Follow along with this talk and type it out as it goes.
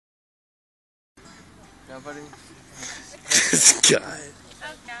Nobody? This guy.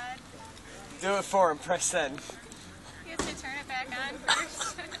 Oh God. Do it for him, press send. You have to turn it back on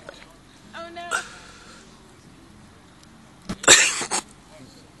first. Oh no.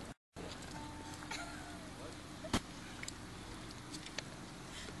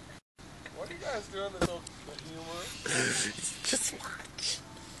 What are you guys doing this whole humor? Just watch.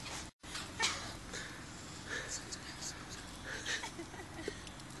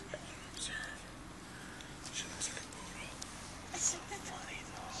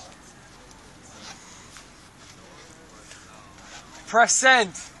 Press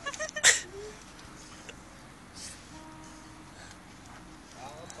send.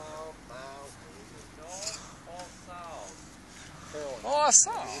 Oh, I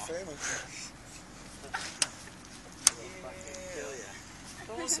saw.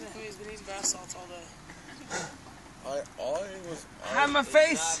 Don't listen to him, he's been eating bath salts all day. All I ate was Have my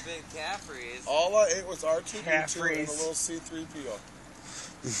face. all I ate was R2D2 and a Caffrey's. little C3PO.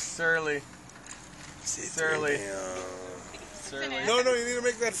 Surly. Surly. Surly. No, you need to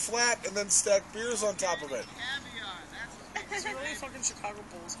make that flat and then stack beers on top of it. Is there really fucking Chicago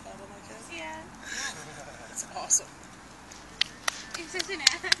Bulls hat on my cat? Yeah. That's awesome. You're such an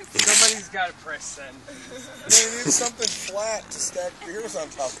ass. Somebody's got to press send. No, you need something flat to stack beers on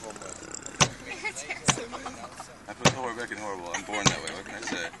top of them with. I put horror back in horrible. I'm born that way. What can I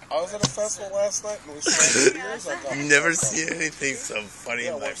say? I was at a festival last night and we stacked beers on top of them. Never seen anything so funny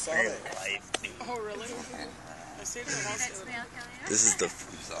in my we're sorry. freaking life, dude. Oh, really? I stayed in the house the other day. This is the.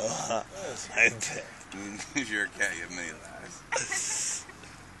 I bet. If you're a cat, you have many lives.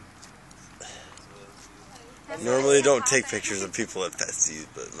 Normally don't take pictures of people at festies,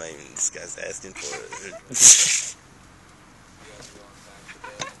 but man, this guy's asking for it.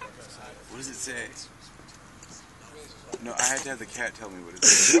 What does it say? No, I had to have the cat tell me what it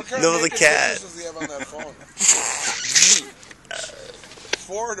says. What kind No, of the naked cat. pictures does he have on that phone?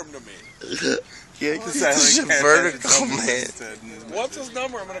 Forward them to me. Yeah, Silent he's a cat vertical, has man. instead. What's his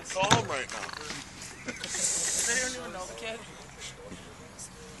number? I'm going to call him right now. Does anyone even know the kid?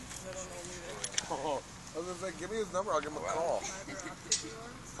 They don't know me either. Oh, I was going to say, give me his number. I'll give him a call.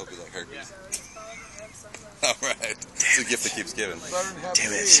 Hope you like herpes. Alright. It's a gift that keeps giving.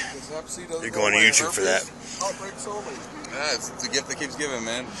 Damn it. You're going to YouTube for that. Outbreaks only. Yeah, it's a gift that keeps giving,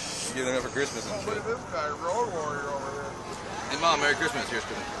 man. You give them up for Christmas and Look shit. at this guy, road warrior over there. Hey, Mom, Merry Christmas. Here's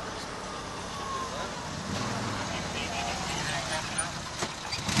Christmas.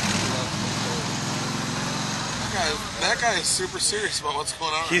 That guy is super serious about what's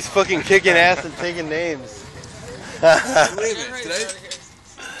going on. He's fucking kicking ass and taking names. Wait a minute.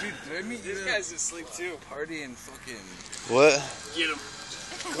 Did I meet you This at guy's asleep too. a party in fucking... What? Get him.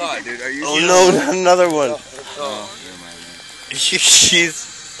 God, dude, are you... Oh no, another one. Oh, never mind. She's.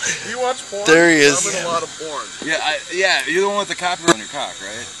 You watch porn? There he is. I'm in a lot of porn. Yeah, you're the one with the copper on your cock,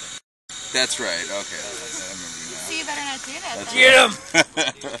 right? That's right. Okay, I remember So you better not do that. Get him.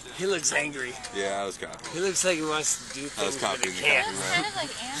 you now. He looks angry. Yeah, I was copying. He looks like he wants to do I was things, but he copying the can't. copy, That's right? kind of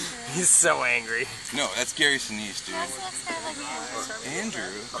like Andrew. He's so angry. No, that's Gary Sinise, dude. That looks kind of like Andrew.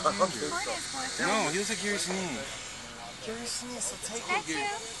 Andrew? Corey's boyfriend. No, he looks like Gary Sinise. Gary Sinise will take That's you.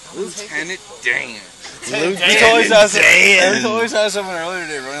 Lieutenant Dan. He always has someone earlier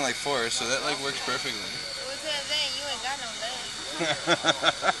today running like Forrest, so that like works perfectly. What's that thing? You ain't got no legs.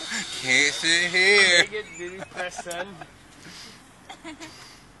 Can't sit here. Did he press send?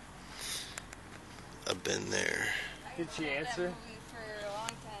 I've been there. Did she answer? For a long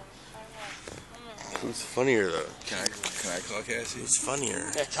time. Who's funnier though? Can I call Cassie? Who's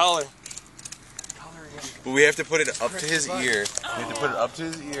funnier? Yeah, call her. Call her again. But we have to put it up to his ear. We have to put it up to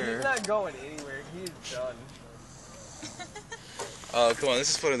his He's ear. not going anywhere. He's done. Oh, come on, this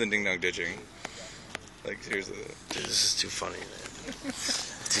is funner than ding dong ditching. Like, seriously. Dude, this is too funny, man.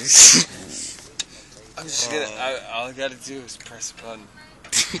 I'm just gonna. All I gotta do is press a button.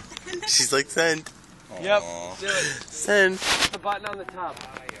 She's like, send. Yep. Aw. Do it. Send. The button on the top.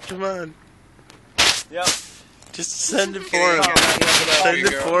 Come on. Yep. Just send it for Get him. it, Send you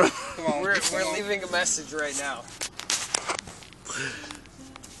it go. for him. Come on. We're leaving a message right now.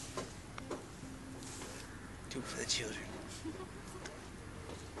 Do it for the children.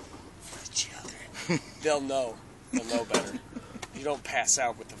 For the children. They'll know. They'll know better. You don't pass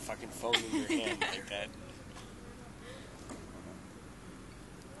out with the fucking phone in your hand like that.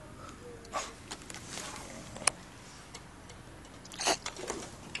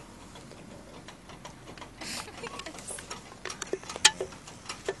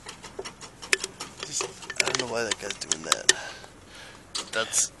 I don't know why that guy's doing that.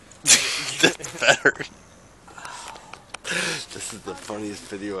 That's better. This is the funniest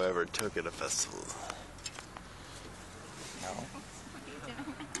video I ever took at a festival.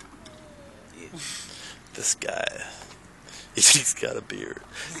 This guy. He's got a beer.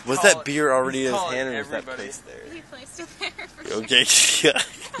 Was that beer already in his hand or was that placed there? He placed it there for sure. Okay, yeah.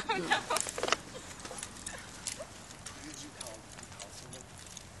 Oh no.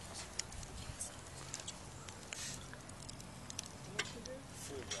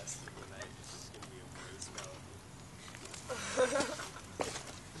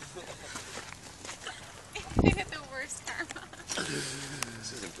 I get the worst karma.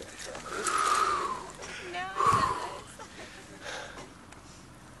 This isn't Campground. No,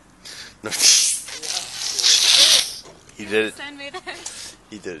 No. He did it. send me this.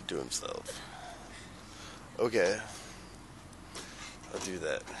 He did it to himself. Okay. I'll do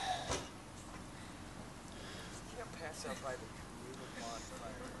that. You got passed out by the communal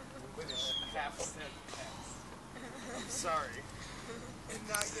bonfire with a half-cent pass. I'm sorry.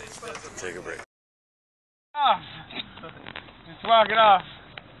 Take a break. Off. Just walk it off.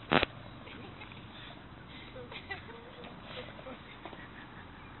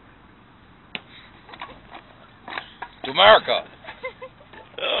 To America.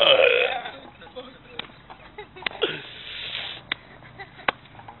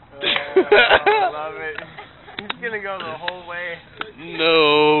 I love it. He's gonna go the whole way.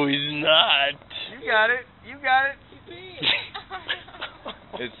 No, he's not. You got it. You got it.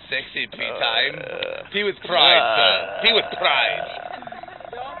 It's sexy pee time. Pee with pride, sir. Pee with pride.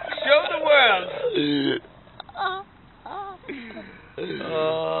 Show the world.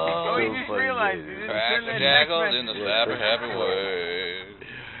 Oh, he just realized he didn't Crack send the that jackals text in the message. slapper happy way.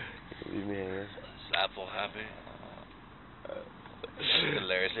 Leave me hanging. Slapful happy.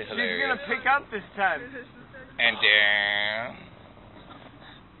 Hilariously She's hilarious. gonna pick up this time. And down.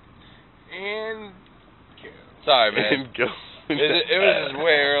 And Sorry, man. And go. It was just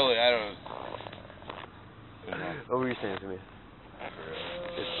way early. I don't know. What were you saying to me?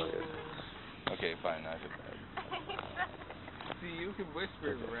 It's so good. Okay, fine. Now I feel bad. see, you can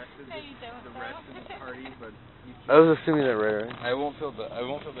whisper the rest of No, you don't, the rest of the party, but you I was assuming that right? I won't feel bad. I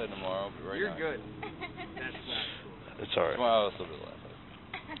won't feel bad tomorrow, but right You're now. good. That's not cool. It's alright. Tomorrow I'll still be alive.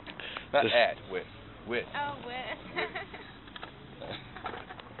 Not Just- at, with. Oh, with.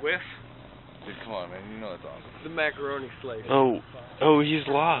 Whiff Dude, come on, man. You know it's awesome. the macaroni slave. Oh, he's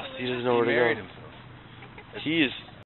lost. He doesn't know where He to married go. himself. He is